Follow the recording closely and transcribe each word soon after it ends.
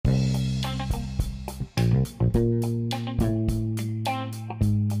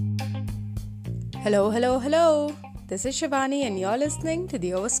Hello, hello, hello. This is Shivani, and you're listening to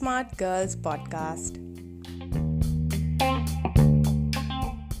the Oversmart Girls podcast.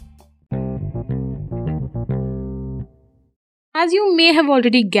 As you may have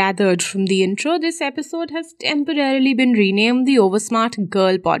already gathered from the intro, this episode has temporarily been renamed the Oversmart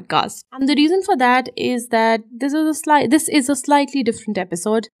Girl podcast. And the reason for that is that this is a slightly different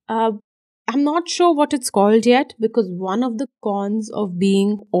episode. I'm not sure what it's called yet, because one of the cons of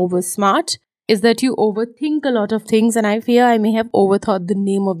being oversmart is that you overthink a lot of things, and I fear I may have overthought the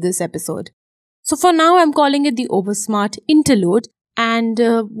name of this episode. So for now, I'm calling it the Oversmart Interlude. And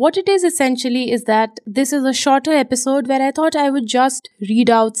what it is essentially is that this is a shorter episode where I thought I would just read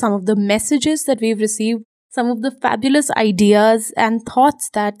out some of the messages that we've received, some of the fabulous ideas and thoughts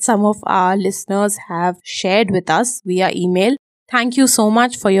that some of our listeners have shared with us via email. Thank you so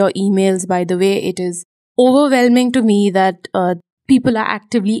much for your emails, by the way. It is overwhelming to me that people are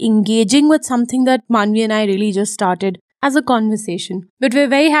actively engaging with something that Manvi and I really just started as a conversation. But we're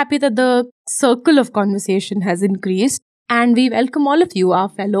very happy that the circle of conversation has increased, and we welcome all of you, our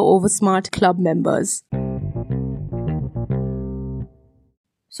fellow Oversmart Club members.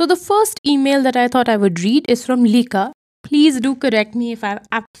 So the first email that I thought I would read is from Lika. Please do correct me if I've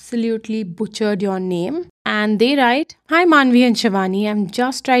absolutely butchered your name. And they write, Hi Manvi and Shivani, I'm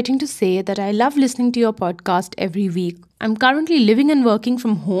just writing to say that I love listening to your podcast every week. I'm currently living and working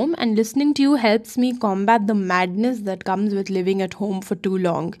from home, and listening to you helps me combat the madness that comes with living at home for too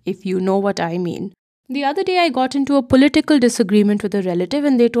long, if you know what I mean. The other day I got into a political disagreement with a relative,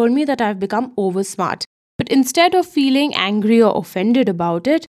 and they told me that I've become oversmart. But instead of feeling angry or offended about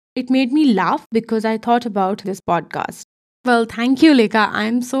it, it made me laugh because I thought about this podcast. Well, thank you, Leka.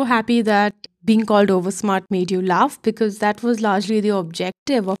 I'm so happy that being called Oversmart made you laugh, because that was largely the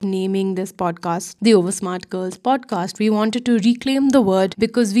objective of naming this podcast the Oversmart Girls podcast. We wanted to reclaim the word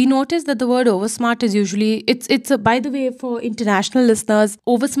because we noticed that the word oversmart is usually, by the way, for international listeners,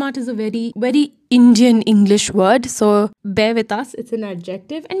 oversmart is a very, very Indian English word. So bear with us. It's an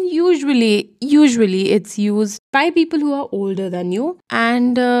adjective, and usually it's used by people who are older than you,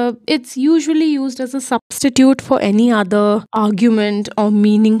 and it's usually used as a substitute for any other argument or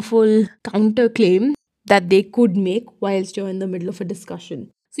meaningful counterclaim that they could make whilst you're in the middle of a discussion.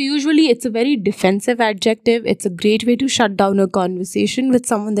 So usually it's a very defensive adjective. It's a great way to shut down a conversation with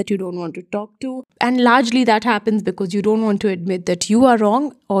someone that you don't want to talk to. And largely that happens because you don't want to admit that you are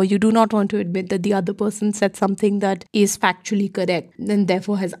wrong, or you do not want to admit that the other person said something that is factually correct and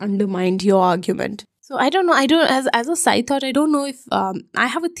therefore has undermined your argument. So I don't know, as a side thought, I don't know if I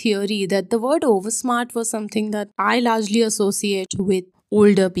have a theory that the word oversmart was something that I largely associate with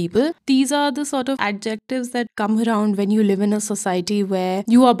older people. These are the sort of adjectives that come around when you live in a society where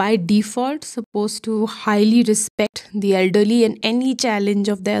you are by default supposed to highly respect the elderly, and any challenge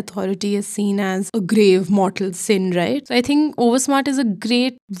of their authority is seen as a grave mortal sin, right? So I think oversmart is a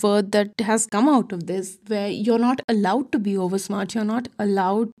great word that has come out of this, where you're not allowed to be oversmart. You're not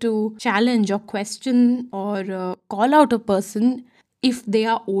allowed to challenge or question or call out a person if they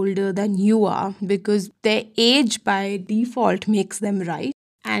are older than you are, because their age by default makes them right.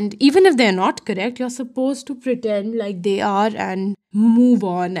 And even if they're not correct, you're supposed to pretend like they are and move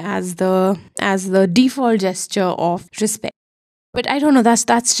on as the default gesture of respect. But I don't know, that's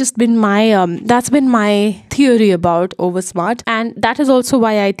just been my theory about oversmart, and that is also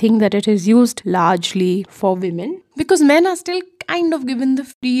why I think that it is used largely for women, because men are still kind of given the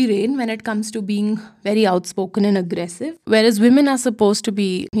free rein when it comes to being very outspoken and aggressive, whereas women are supposed to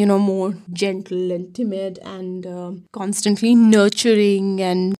be, more gentle and timid and constantly nurturing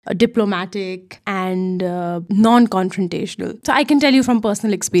and diplomatic and non-confrontational. So I can tell you from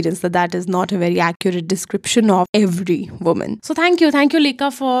personal experience that is not a very accurate description of every woman. So thank you,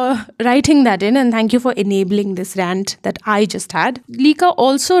 Lika, for writing that in, and thank you for enabling this rant that I just had. Lika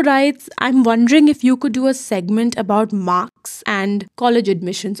also writes, I'm wondering if you could do a segment about marks and college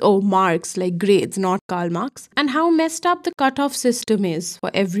admissions. Oh, marks, like grades, not Karl Marx. And how messed up the cutoff system is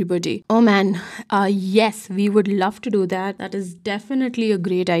for everybody. Oh man, yes, we would love to do that. That is definitely a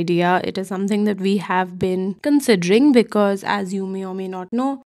great idea. It is something that we have been considering because, as you may or may not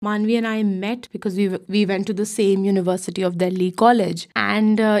know, Manvi and I met because we went to the same University of Delhi College.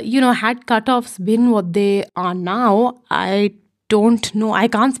 And, had cutoffs been what they are now, I don't know. I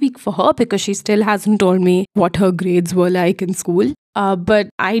can't speak for her because she still hasn't told me what her grades were like in school. But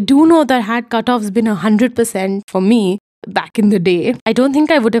I do know that had cutoffs been 100% for me back in the day, I don't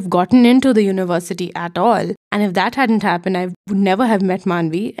think I would have gotten into the university at all. And if that hadn't happened, I would never have met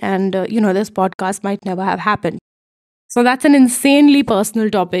Manvi. And, this podcast might never have happened. So that's an insanely personal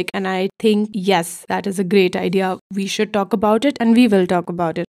topic. And I think, yes, that is a great idea. We should talk about it and we will talk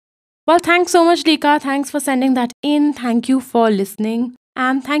about it. Well, thanks so much, Lika. Thanks for sending that in. Thank you for listening.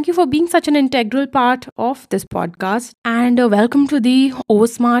 And thank you for being such an integral part of this podcast. And welcome to the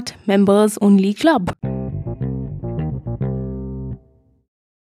Oversmart Members Only Club.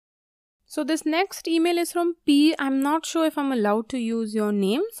 So, this next email is from P. I'm not sure if I'm allowed to use your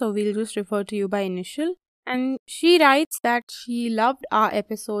name, so we'll just refer to you by initial. And she writes that she loved our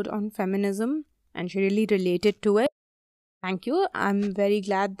episode on feminism and she really related to it. Thank you. I'm very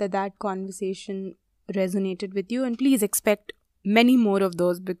glad that that conversation resonated with you, and please expect many more of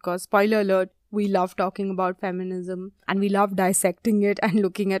those because, spoiler alert, we love talking about feminism and we love dissecting it and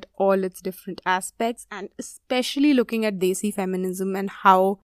looking at all its different aspects, and especially looking at Desi feminism and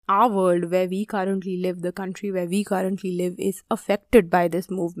how our world where we currently live, the country where we currently live, is affected by this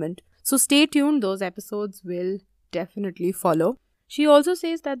movement. So stay tuned, those episodes will definitely follow. She also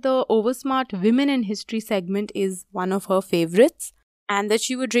says that the Oversmart Women in History segment is one of her favorites and that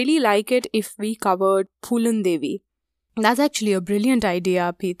she would really like it if we covered Phulan Devi. That's actually a brilliant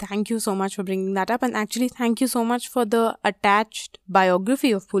idea, P. Thank you so much for bringing that up, and actually thank you so much for the attached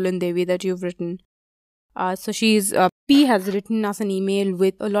biography of Phulan Devi that you've written. P has written us an email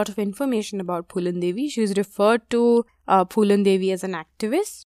with a lot of information about Phulan Devi. She's referred to Phulan Devi as an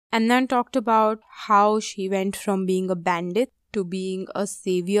activist and then talked about how she went from being a bandit to being a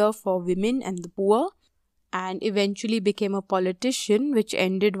savior for women and the poor, and eventually became a politician, which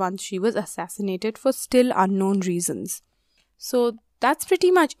ended once she was assassinated for still unknown reasons. So that's pretty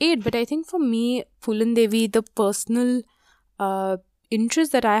much it. But I think for me, Phulan Devi, the personal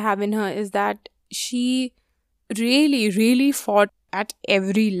interest that I have in her is that she really fought at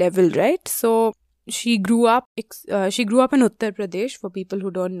every level, right? So she grew up in Uttar Pradesh, for people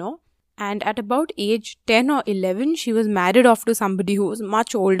who don't know. And at about age 10 or 11, she was married off to somebody who was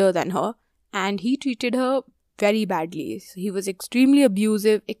much older than her. And he treated her very badly. So he was extremely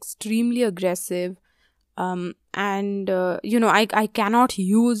abusive, extremely aggressive. I cannot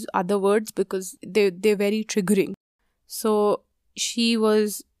use other words because they're very triggering. So she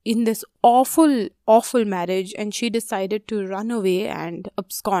was in this awful marriage and she decided to run away and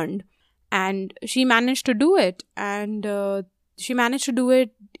abscond. And she managed to do it. And she managed to do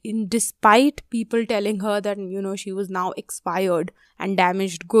it despite people telling her that, she was now expired and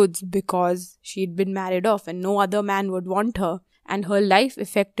damaged goods because she'd been married off and no other man would want her. And her life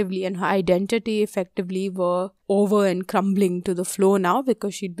effectively and her identity effectively were over and crumbling to the floor now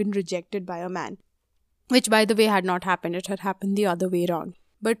because she'd been rejected by a man. Which, by the way, had not happened. It had happened the other way around.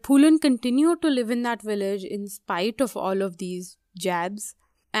 But Phulan continued to live in that village in spite of all of these jabs.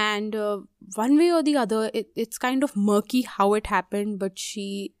 And one way or the other, it's kind of murky how it happened, but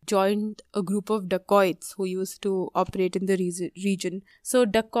she joined a group of dacoits who used to operate in the region. So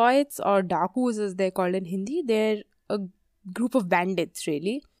dacoits, or dakus as they're called in Hindi, they're a group of bandits,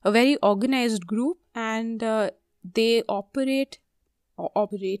 really. A very organized group, and they operated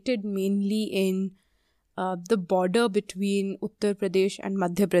mainly in the border between Uttar Pradesh and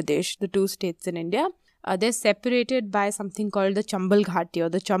Madhya Pradesh, the two states in India. They're separated by something called the Chambal Ghati or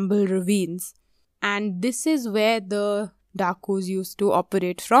the Chambal Ravines. And this is where the Dakus used to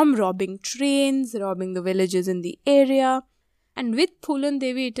operate from, robbing trains, robbing the villages in the area. And with Phulan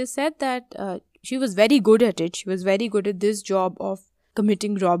Devi, it is said that she was very good at it. She was very good at this job of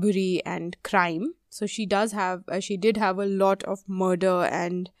committing robbery and crime. So she did have a lot of murder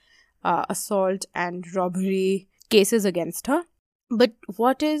and assault and robbery cases against her. But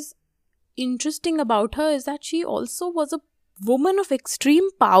what is interesting about her is that she also was a woman of extreme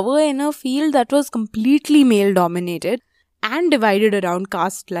power in a field that was completely male dominated and divided around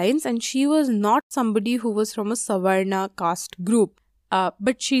caste lines, and she was not somebody who was from a Savarna caste group,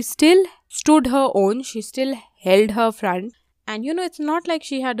 but she still stood her own. She still held her front, and it's not like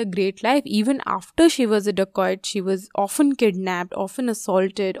she had a great life. Even after she was a dacoit, she was often kidnapped, often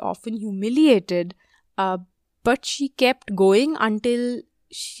assaulted, often humiliated, but she kept going until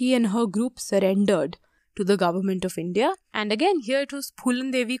she and her group surrendered to the government of India. And again, here it was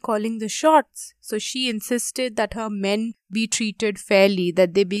Phulan Devi calling the shots. So she insisted that her men be treated fairly,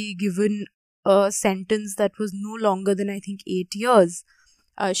 that they be given a sentence that was no longer than, I think, 8 years.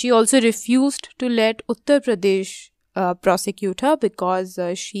 She also refused to let Uttar Pradesh prosecute her because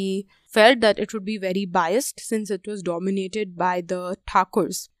she felt that it would be very biased since it was dominated by the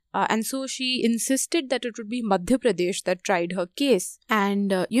Thakurs. And so she insisted that it would be Madhya Pradesh that tried her case.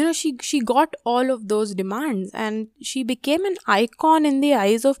 And, she got all of those demands, and she became an icon in the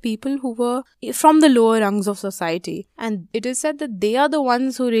eyes of people who were from the lower rungs of society. And it is said that they are the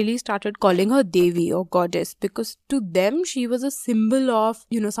ones who really started calling her Devi or goddess, because to them, she was a symbol of,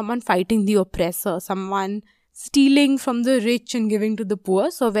 someone fighting the oppressor, someone stealing from the rich and giving to the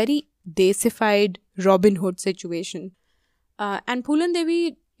poor. So a very deified Robin Hood situation. And Phulan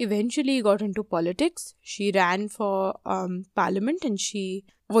Devi eventually got into politics. She ran for parliament, and she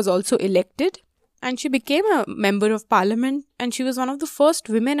was also elected. And she became a member of parliament, and she was one of the first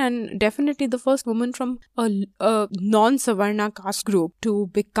women, and definitely the first woman from a non-Savarna caste group to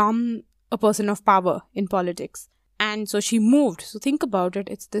become a person of power in politics. And so she moved. So think about it.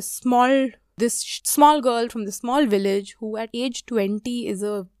 It's this small girl from the small village who at age 20 is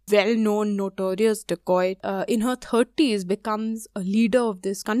a well-known, notorious dacoit. In her 30s becomes a leader of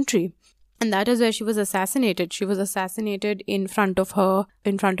this country. And that is where she was assassinated. She was assassinated in front of her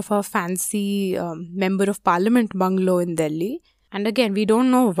fancy member of parliament bungalow in Delhi. And again, we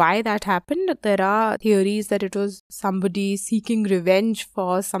don't know why that happened. There are theories that it was somebody seeking revenge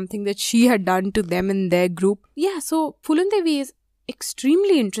for something that she had done to them in their group. Yeah, so Phulan Devi is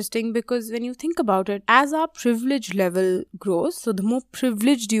extremely interesting, because when you think about it, as our privilege level grows, so the more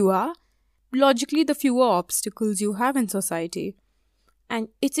privileged you are, logically the fewer obstacles you have in society. And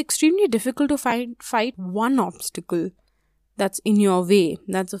it's extremely difficult to fight one obstacle that's in your way,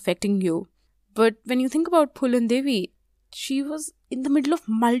 that's affecting you. But when you think about Phulan Devi, she was in the middle of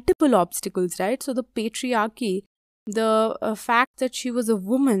multiple obstacles, right? So the patriarchy, the fact that she was a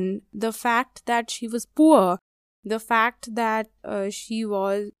woman, the fact that she was poor, the fact that she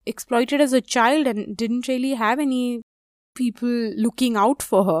was exploited as a child and didn't really have any people looking out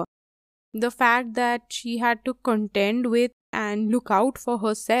for her, the fact that she had to contend with and look out for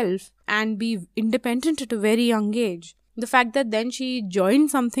herself and be independent at a very young age, the fact that then she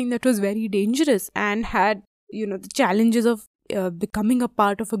joined something that was very dangerous and had, the challenges of becoming a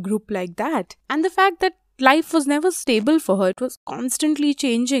part of a group like that, and the fact that life was never stable for her. It was constantly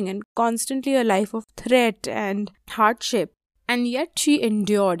changing and constantly a life of threat and hardship. And yet she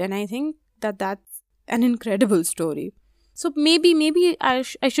endured. And I think that that's an incredible story. So maybe I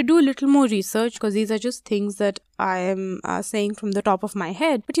should do a little more research, because these are just things that I am saying from the top of my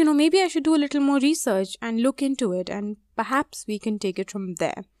head. But, maybe I should do a little more research and look into it, and perhaps we can take it from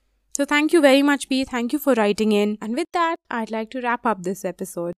there. So thank you very much, B. Thank you for writing in. And with that, I'd like to wrap up this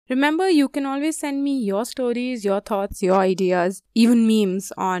episode. Remember, you can always send me your stories, your thoughts, your ideas, even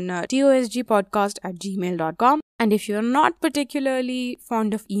memes on tosgpodcast@gmail.com. And if you're not particularly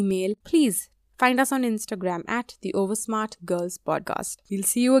fond of email, please find us on Instagram at the Oversmart Girls Podcast. We'll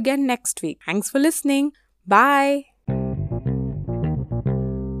see you again next week. Thanks for listening. Bye.